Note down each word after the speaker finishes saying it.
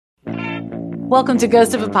Welcome to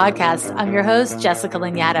Ghost of a Podcast. I'm your host, Jessica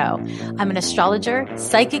Lanyadoo. I'm an astrologer,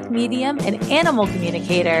 psychic medium, and animal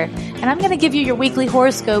communicator, and I'm going to give you your weekly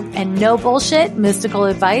horoscope and no bullshit mystical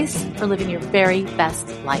advice for living your very best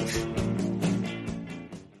life.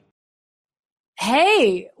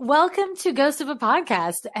 Hey, welcome to Ghost of a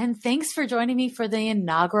Podcast, and thanks for joining me for the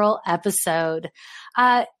inaugural episode.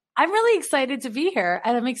 I'm really excited to be here,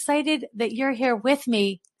 and I'm excited that you're here with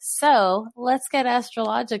me. So let's get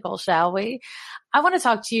astrological, shall we? I want to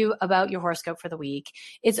talk to you about your horoscope for the week.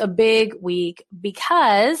 It's a big week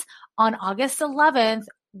because on August 11th,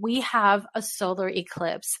 we have a solar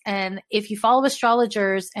eclipse. And if you follow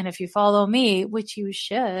astrologers and if you follow me, which you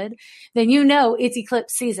should, then you know it's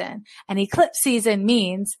eclipse season. And eclipse season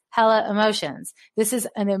means hella emotions. This is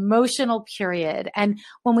an emotional period. And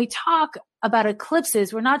when we talk about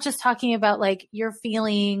eclipses, we're not just talking about like your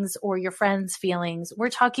feelings or your friends' feelings. We're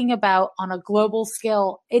talking about on a global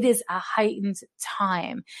scale, it is a heightened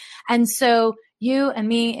time. And so you and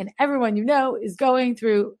me and everyone you know is going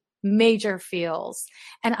through major feels.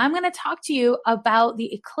 And I'm going to talk to you about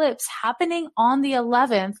the eclipse happening on the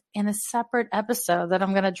 11th in a separate episode that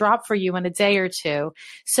I'm going to drop for you in a day or two.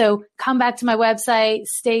 So come back to my website,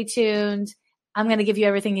 stay tuned. I'm going to give you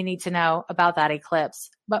everything you need to know about that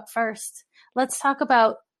eclipse. But first, let's talk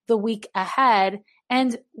about the week ahead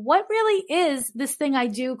and what really is this thing I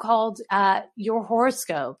do called your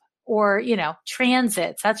horoscope. Or,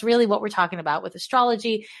 transits. That's really what we're talking about with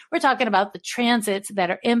astrology. We're talking about the transits that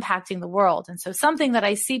are impacting the world. And so something that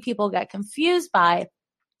I see people get confused by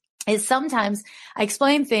is sometimes I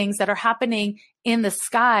explain things that are happening in the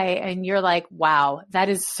sky and you're like, wow, that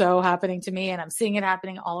is so happening to me and I'm seeing it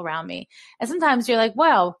happening all around me. And sometimes you're like,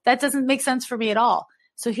 wow, that doesn't make sense for me at all.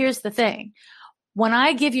 So here's the thing. When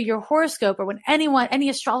I give you your horoscope or when any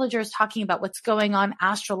astrologer is talking about what's going on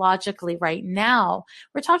astrologically right now,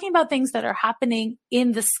 we're talking about things that are happening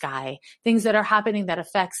in the sky, things that are happening that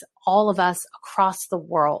affects all of us across the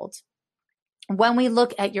world. When we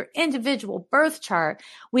look at your individual birth chart,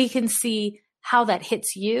 we can see how that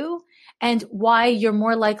hits you and why you're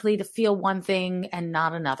more likely to feel one thing and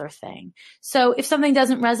not another thing. So if something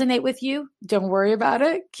doesn't resonate with you, don't worry about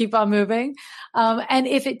it. Keep on moving. And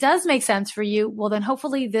if it does make sense for you, well, then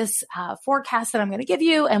hopefully this forecast that I'm going to give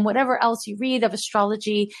you and whatever else you read of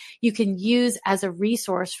astrology, you can use as a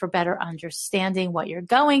resource for better understanding what you're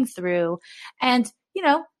going through and,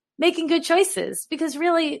 making good choices. Because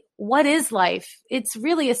really, what is life? It's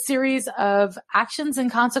really a series of actions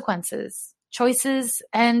and consequences. Choices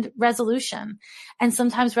and resolution. And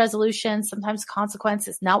sometimes resolution, sometimes consequence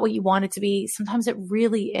is not what you want it to be. Sometimes it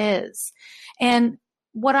really is. And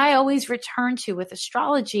what I always return to with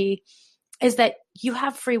astrology is that you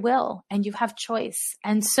have free will and you have choice.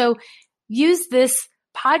 And so use this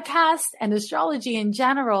podcast and astrology in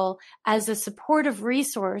general as a supportive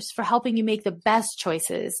resource for helping you make the best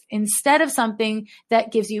choices instead of something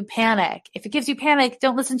that gives you panic. If it gives you panic,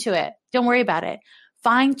 don't listen to it. Don't worry about it.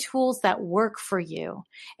 Find tools that work for you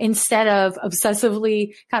instead of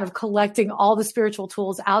obsessively kind of collecting all the spiritual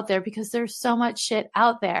tools out there because there's so much shit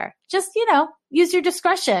out there. Just, use your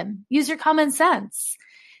discretion, use your common sense.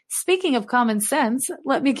 Speaking of common sense,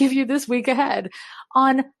 let me give you this week ahead.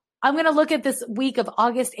 I'm going to look at this week of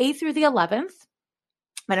August 8th through the 11th,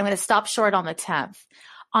 but I'm going to stop short on the 10th.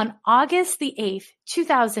 On August the 8th,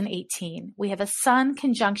 2018, we have a Sun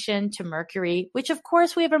conjunction to Mercury, which of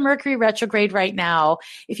course we have a Mercury retrograde right now.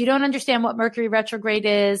 If you don't understand what Mercury retrograde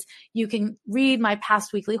is, you can read my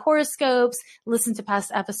past weekly horoscopes, listen to past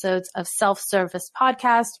episodes of Self-Service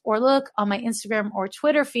Podcast, or look on my Instagram or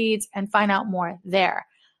Twitter feeds and find out more there.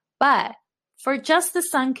 But for just the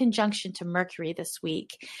Sun conjunction to Mercury this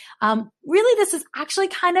week. Really, this is actually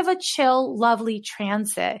kind of a chill, lovely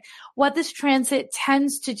transit. What this transit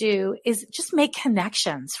tends to do is just make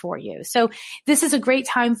connections for you. So this is a great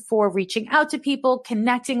time for reaching out to people,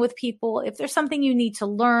 connecting with people. If there's something you need to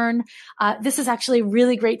learn, this is actually a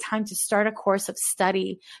really great time to start a course of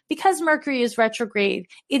study. Because Mercury is retrograde,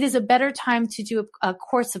 it is a better time to do a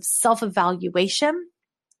course of self-evaluation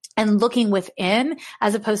and looking within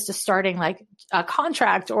as opposed to starting like a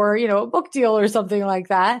contract or, a book deal or something like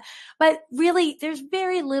that. But really, there's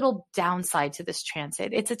very little downside to this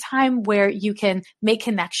transit. It's a time where you can make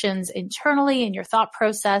connections internally in your thought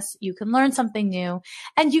process. You can learn something new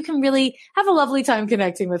and you can really have a lovely time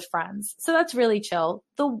connecting with friends. So that's really chill.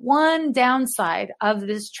 The one downside of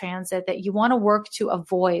this transit that you want to work to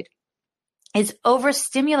avoid is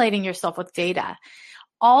overstimulating yourself with data.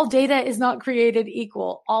 All data is not created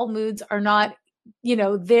equal. All moods are not,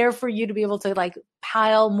 there for you to be able to like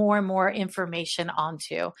pile more and more information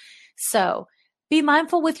onto. So Be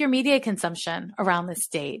mindful with your media consumption around this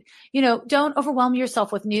date. Don't overwhelm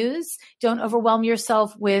yourself with news. Don't overwhelm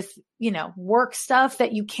yourself with, work stuff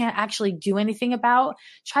that you can't actually do anything about.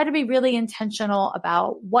 Try to be really intentional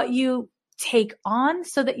about what you take on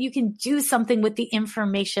so that you can do something with the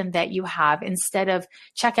information that you have instead of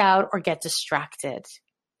check out or get distracted.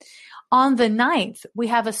 On the 9th, we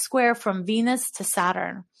have a square from Venus to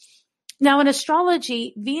Saturn. Now, in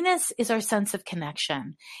astrology, Venus is our sense of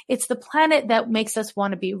connection. It's the planet that makes us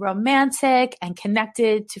want to be romantic and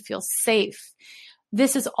connected, to feel safe.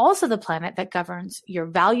 This is also the planet that governs your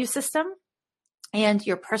value system and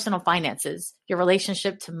your personal finances, your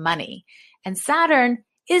relationship to money. And Saturn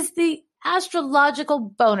is the astrological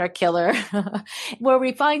boner killer. Where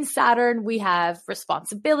we find Saturn, we have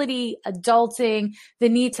responsibility, adulting, the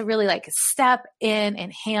need to really step in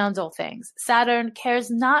and handle things. Saturn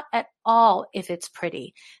cares not at all if it's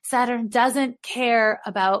pretty. Saturn doesn't care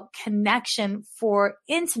about connection for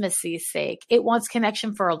intimacy's sake. It wants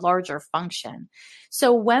connection for a larger function.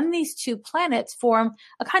 So when these two planets form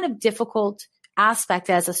a kind of difficult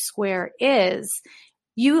aspect as a square is,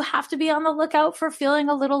 you have to be on the lookout for feeling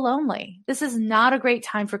a little lonely. This is not a great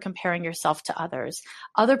time for comparing yourself to others,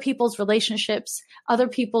 other people's relationships, other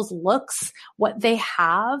people's looks, what they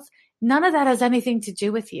have. None of that has anything to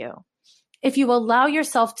do with you. If you allow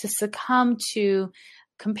yourself to succumb to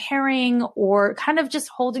comparing or kind of just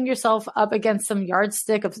holding yourself up against some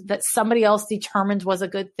yardstick that somebody else determined was a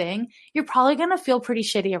good thing, you're probably going to feel pretty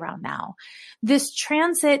shitty around now. This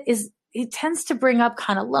transit it tends to bring up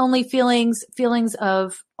kind of lonely feelings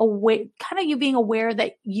of kind of you being aware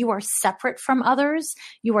that you are separate from others,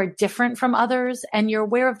 you are different from others, and you're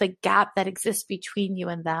aware of the gap that exists between you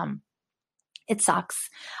and them. It sucks.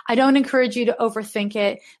 I don't encourage you to overthink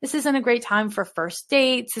it. This isn't a great time for first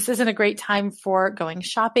dates. This isn't a great time for going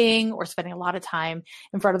shopping or spending a lot of time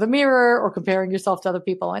in front of the mirror or comparing yourself to other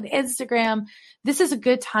people on Instagram. This is a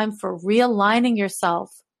good time for realigning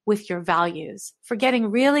yourself with your values, for getting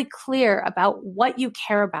really clear about what you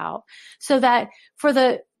care about, so that for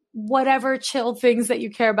the whatever chill things that you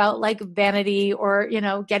care about, like vanity or,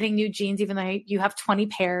 getting new jeans, even though you have 20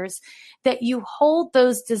 pairs, that you hold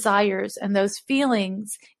those desires and those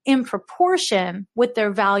feelings in proportion with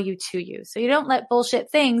their value to you. So you don't let bullshit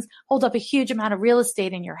things hold up a huge amount of real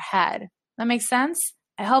estate in your head. That makes sense?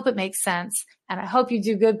 I hope it makes sense. And I hope you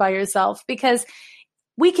do good by yourself, because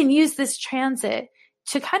we can use this transit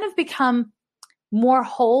to kind of become more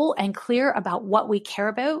whole and clear about what we care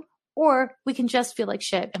about, or we can just feel like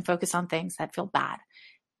shit and focus on things that feel bad.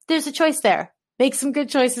 There's a choice there. Make some good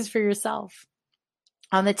choices for yourself.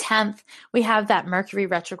 On the 10th, we have that Mercury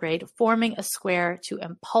retrograde forming a square to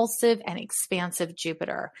impulsive and expansive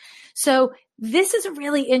Jupiter. So this is a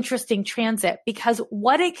really interesting transit, because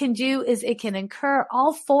what it can do is it can incur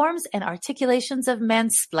all forms and articulations of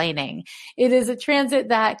mansplaining. It is a transit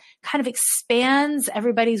that kind of expands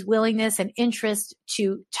everybody's willingness and interest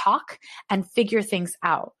to talk and figure things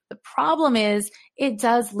out. The problem is it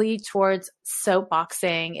does lead towards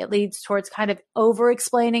soapboxing. It leads towards kind of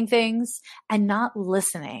over-explaining things and not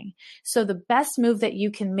listening. So the best move that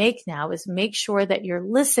you can make now is make sure that you're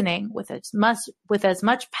listening with as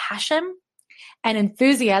much passion and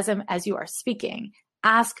enthusiasm as you are speaking.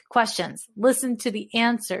 Ask questions, listen to the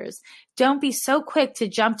answers. Don't be so quick to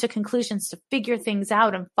jump to conclusions to figure things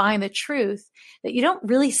out and find the truth that you don't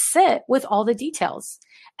really sit with all the details.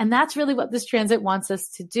 And that's really what this transit wants us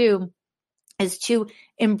to do, is to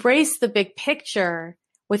embrace the big picture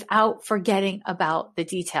without forgetting about the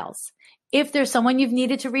details. If there's someone you've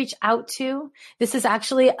needed to reach out to, this is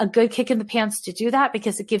actually a good kick in the pants to do that,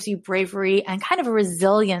 because it gives you bravery and kind of a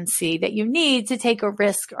resiliency that you need to take a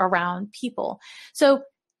risk around people. So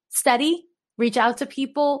study, reach out to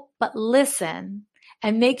people, but listen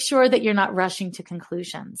and make sure that you're not rushing to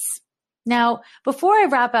conclusions. Now, before I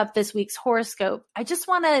wrap up this week's horoscope, I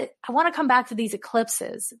want to come back to these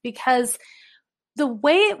eclipses, because the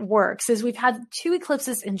way it works is we've had 2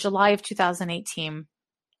 eclipses in July of 2018.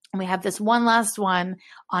 And we have this one last one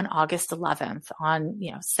on August 11th on,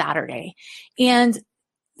 Saturday. And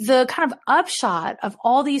the kind of upshot of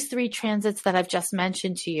all these 3 transits that I've just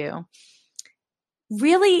mentioned to you,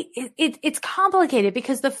 really, it's complicated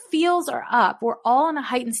because the feels are up. We're all in a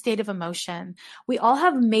heightened state of emotion. We all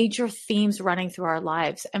have major themes running through our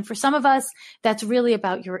lives. And for some of us, that's really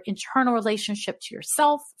about your internal relationship to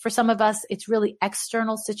yourself. For some of us, it's really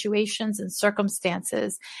external situations and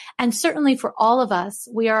circumstances. And certainly for all of us,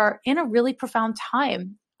 we are in a really profound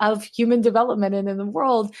time of human development and in the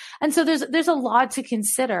world. And so there's a lot to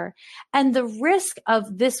consider. And the risk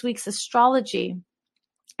of this week's astrology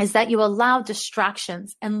is that you allow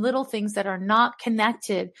distractions and little things that are not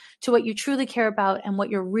connected to what you truly care about and what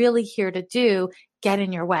you're really here to do get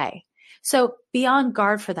in your way. So be on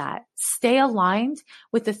guard for that. Stay aligned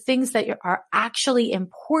with the things that are actually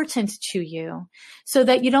important to you so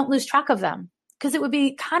that you don't lose track of them, because it would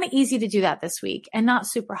be kind of easy to do that this week and not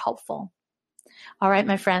super helpful. All right,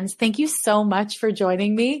 my friends, thank you so much for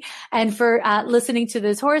joining me and for listening to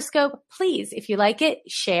this horoscope. Please, if you like it,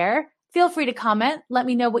 share. Feel free to comment. Let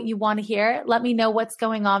me know what you want to hear. Let me know what's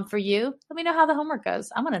going on for you. Let me know how the homework goes.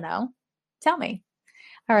 I want to know. Tell me.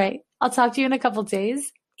 All right. I'll talk to you in a couple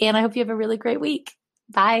days, and I hope you have a really great week.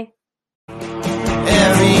 Bye. Every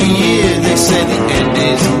year they say the end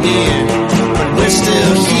is near, but we're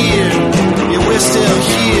still here.